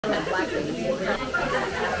I'm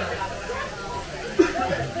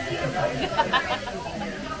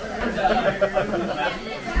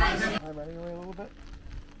running away a little bit.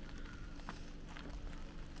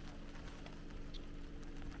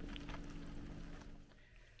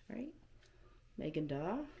 Right. Megan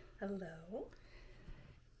Daw. Hello.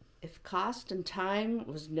 If cost and time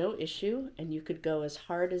was no issue and you could go as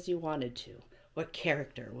hard as you wanted to, what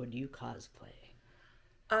character would you cosplay?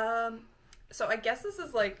 So I guess this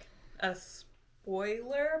is like a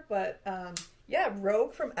spoiler, but yeah,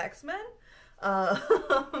 Rogue from X-Men.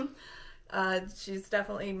 She's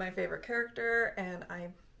definitely my favorite character, and I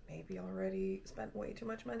maybe already spent way too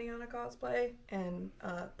much money on a cosplay and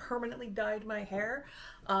permanently dyed my hair.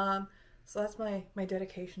 So that's my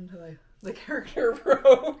dedication to the character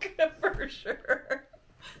Rogue for sure.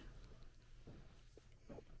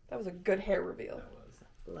 That was a good hair reveal. That was.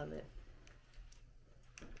 Love it.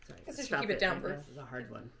 Sorry, I guess I should keep it down first. This is a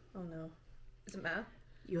hard one. Oh no. Is it math?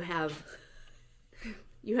 You have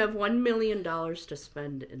 $1 million to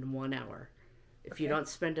spend in 1 hour. If you don't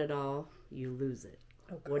spend it all, you lose it.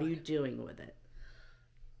 Oh, God. What are you doing with it?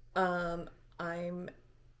 Time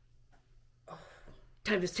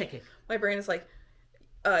is ticking. My brain is like,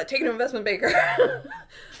 take an investment banker.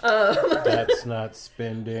 That's not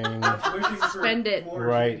spending. Spend it.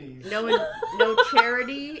 Right. No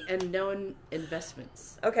charity and no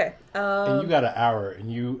investments. Okay. And you got an hour,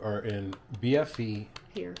 and you are in BFE.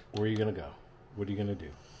 Here. Where are you gonna go? What are you gonna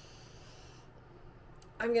do?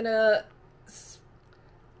 I'm gonna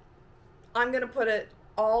put it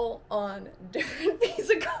all on different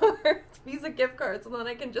Visa gift cards, and then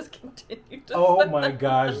I can just continue to. Oh my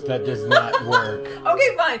gosh, that does not work.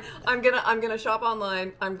 Okay, fine. I'm gonna shop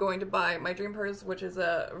online. I'm going to buy my dream purse, which is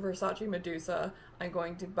a Versace Medusa. I'm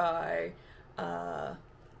going to buy a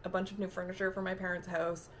bunch of new furniture for my parents'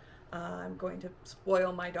 house. I'm going to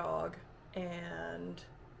spoil my dog and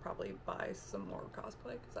probably buy some more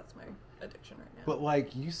cosplay because that's my addiction right now. But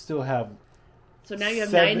like, you still have. So now you have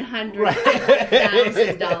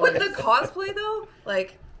 $900,000. With the cosplay though,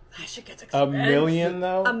 like that shit gets expensive. $1 million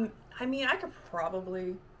though. I mean, I could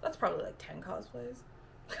probably. That's probably like 10 cosplays.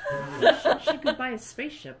 She could buy a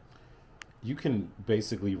spaceship. You can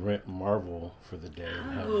basically rent Marvel for the day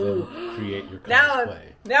and have them create your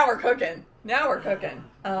cosplay. Now we're cooking.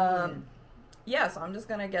 Yeah, so I'm just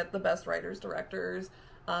gonna get the best writers, directors,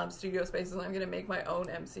 studio spaces. I'm gonna make my own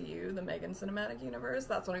MCU, the Megan Cinematic Universe.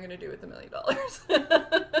 That's what I'm gonna do with $1 million.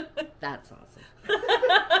 That's awesome.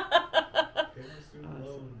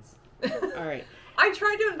 All right. I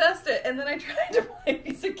tried to invest it, and then I tried to buy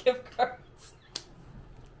Visa gift cards.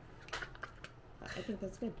 I think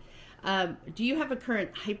that's good. Do you have a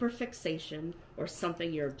current hyperfixation or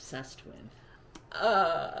something you're obsessed with?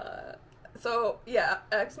 So yeah,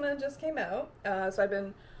 X-Men just came out. So I've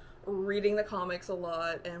been reading the comics a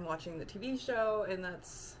lot and watching the TV show, and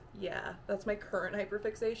that's my current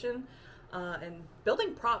hyperfixation. And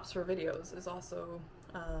building props for videos is also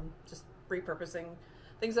just repurposing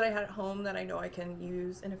things that I had at home that I know I can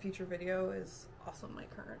use in a future video is also my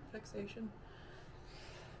current fixation.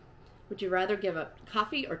 Would you rather give up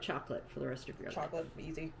coffee or chocolate for the rest of your life? Chocolate,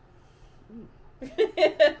 easy.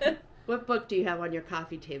 What book do you have on your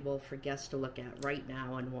coffee table for guests to look at right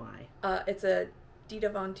now, and why? It's a Dita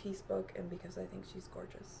Von Teese book, and because I think she's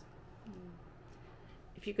gorgeous.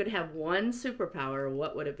 If you could have one superpower,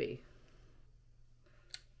 what would it be?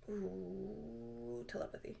 Ooh,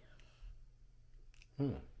 telepathy.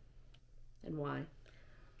 And why?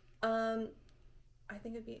 I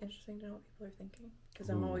think it'd be interesting to know what people are thinking, because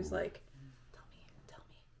I'm always like, tell me,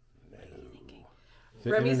 what are you thinking?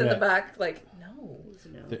 Remy's in the back, like, no.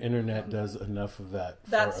 The internet does enough of that for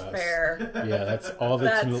That's us. fair. Yeah, that's all the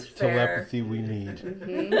telepathy we need.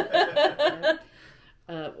 Mm-hmm.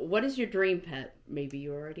 What is your dream pet? Maybe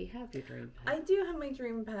you already have your dream pet. I do have my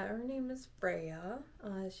dream pet. Her name is Freya.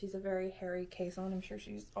 She's a very hairy caisson. I'm sure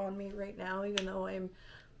she's on me right now, even though I'm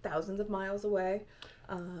thousands of miles away.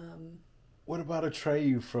 What about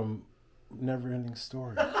Atreyu from Neverending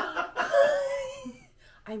Story? I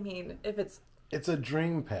mean, if it's a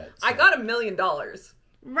dream pet. So. I got $1 million.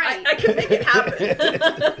 Right. I can make it happen.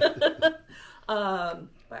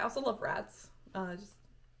 But I also love rats. Just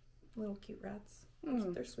little cute rats.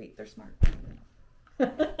 They're sweet. They're smart.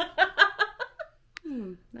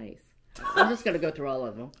 Nice. I'm just going to go through all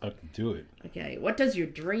of them. Do it. Okay. What does your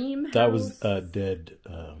dream house... That was dead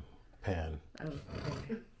Pan. Oh,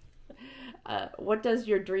 okay. What does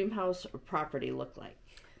your dream house or property look like?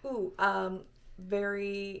 Ooh,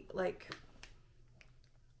 very, like...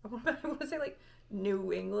 I want to say, like,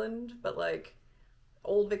 New England, but, like,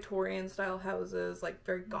 old Victorian-style houses, like,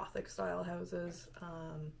 very Gothic-style houses.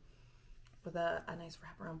 with a nice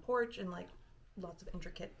wraparound porch and like lots of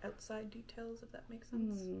intricate outside details, if that makes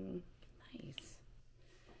sense. Nice.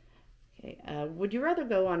 Okay. Would you rather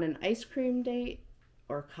go on an ice cream date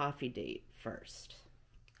or coffee date first?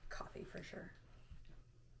 Coffee for sure.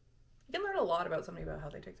 You can learn a lot about somebody about how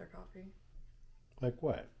they take their coffee. Like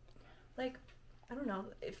what? Like, I don't know,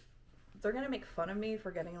 if they're gonna make fun of me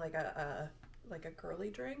for getting like a girly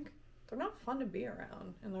drink, they're not fun to be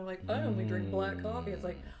around. And they're like, I only drink black coffee. It's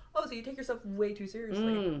like, oh, so you take yourself way too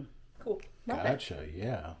seriously. Cool. Gotcha.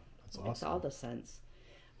 Yeah, that's awesome. Makes all the sense.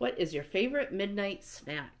 What is your favorite midnight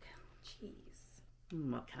snack? Cheese.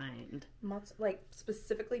 What kind? Like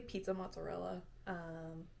specifically pizza mozzarella.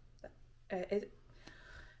 It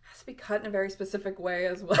has to be cut in a very specific way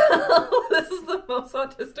as well. This is the most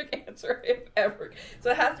autistic answer I've ever. So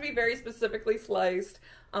it has to be very specifically sliced.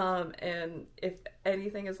 And if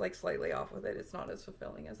anything is like slightly off with it, it's not as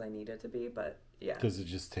fulfilling as I need it to be. But yeah. Does it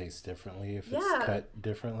just taste differently if it's cut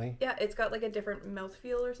differently? Yeah, it's got like a different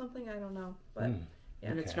mouthfeel or something. I don't know. But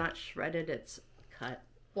and it's not shredded, it's cut.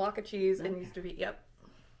 Block of cheese. It needs to be, yep.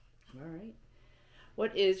 All right.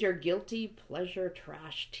 What is your guilty pleasure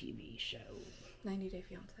trash TV show? 90 Day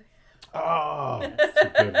Fiancé. Oh, that's a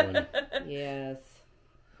good one. Yes.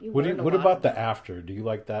 What about the after? Do you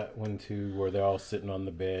like that one too, where they're all sitting on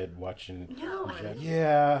the bed watching? No.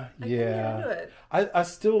 Yeah. I couldn't get into it. I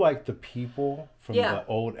still like the people from the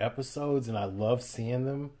old episodes, and I love seeing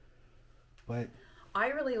them. But I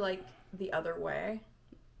really like The Other Way.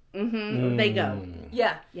 They go.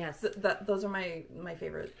 Yeah. Yes. Those are my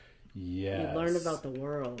favorite. yes. You learn about the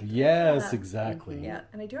world. Yes, exactly. Yeah,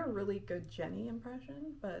 and I do a really good Jenny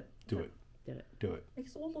impression, but Do it. Do it. they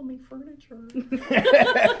sold all my furniture. Oh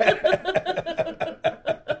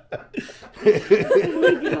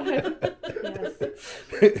my God. Yes.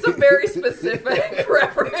 It's a very specific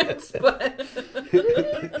reference, but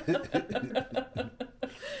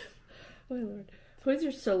Oh, Lord. Who's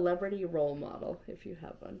your celebrity role model, if you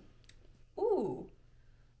have one? ooh,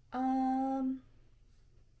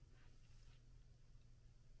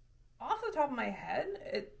 off the top of my head,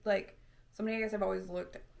 it like somebody I guess I've always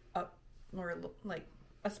looked up or like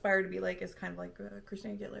aspired to be like is kind of like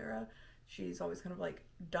Christina Aguilera. She's always kind of like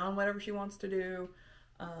done whatever she wants to do,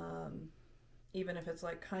 even if it's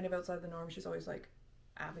like kind of outside the norm. She's always like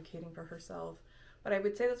advocating for herself. But I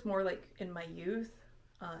would say that's more like in my youth,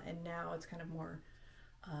 and now it's kind of more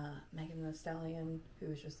Megan Thee Stallion,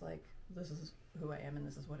 who is just like, this is who I am and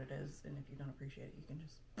this is what it is, and if you don't appreciate it, you can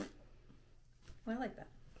just. Well, I like that.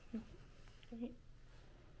 Great.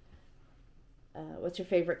 What's your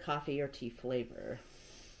favorite coffee or tea flavor?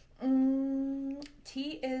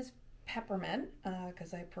 Tea is peppermint,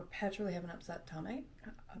 because I perpetually have an upset stomach.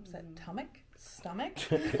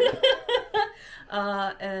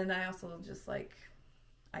 And I also just like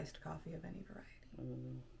iced coffee of any variety.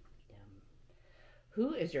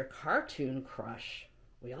 Who is your cartoon crush?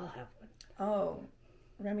 We all have one. Oh,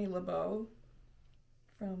 Remy LeBeau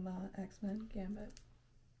from X-Men Gambit.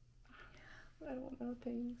 I don't know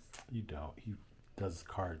things. You don't. He does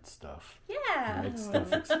card stuff. Yeah. He makes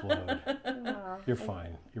stuff explode. You're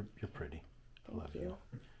fine. You're pretty. I love you.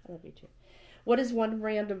 I love you too. What is one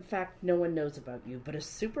random fact no one knows about you, but is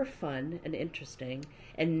super fun and interesting,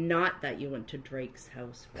 and not that you went to Drake's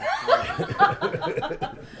house for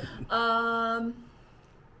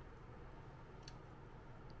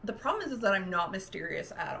The problem is that I'm not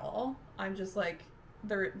mysterious at all. I'm just like,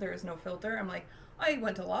 there is no filter. I'm like, I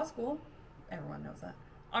went to law school. Everyone knows that.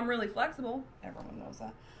 I'm really flexible. Everyone knows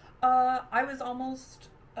that. I was almost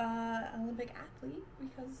an Olympic athlete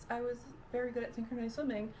because I was very good at synchronized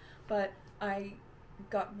swimming, but I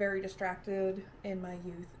got very distracted in my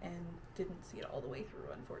youth and didn't see it all the way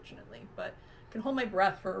through, unfortunately. But I can hold my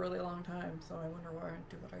breath for a really long time, so I wonder why I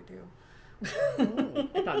do what I do.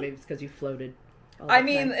 I thought maybe it's because you floated. I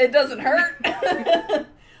mean, it doesn't hurt. I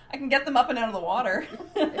can get them up and out of the water.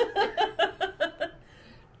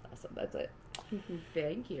 Awesome, that's it.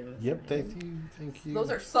 Thank you. Yep, thank you.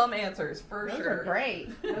 Those are some answers, for Those sure. are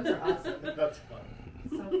great. Those are awesome. That's fun.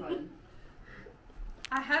 So fun.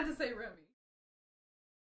 I had to say Remy.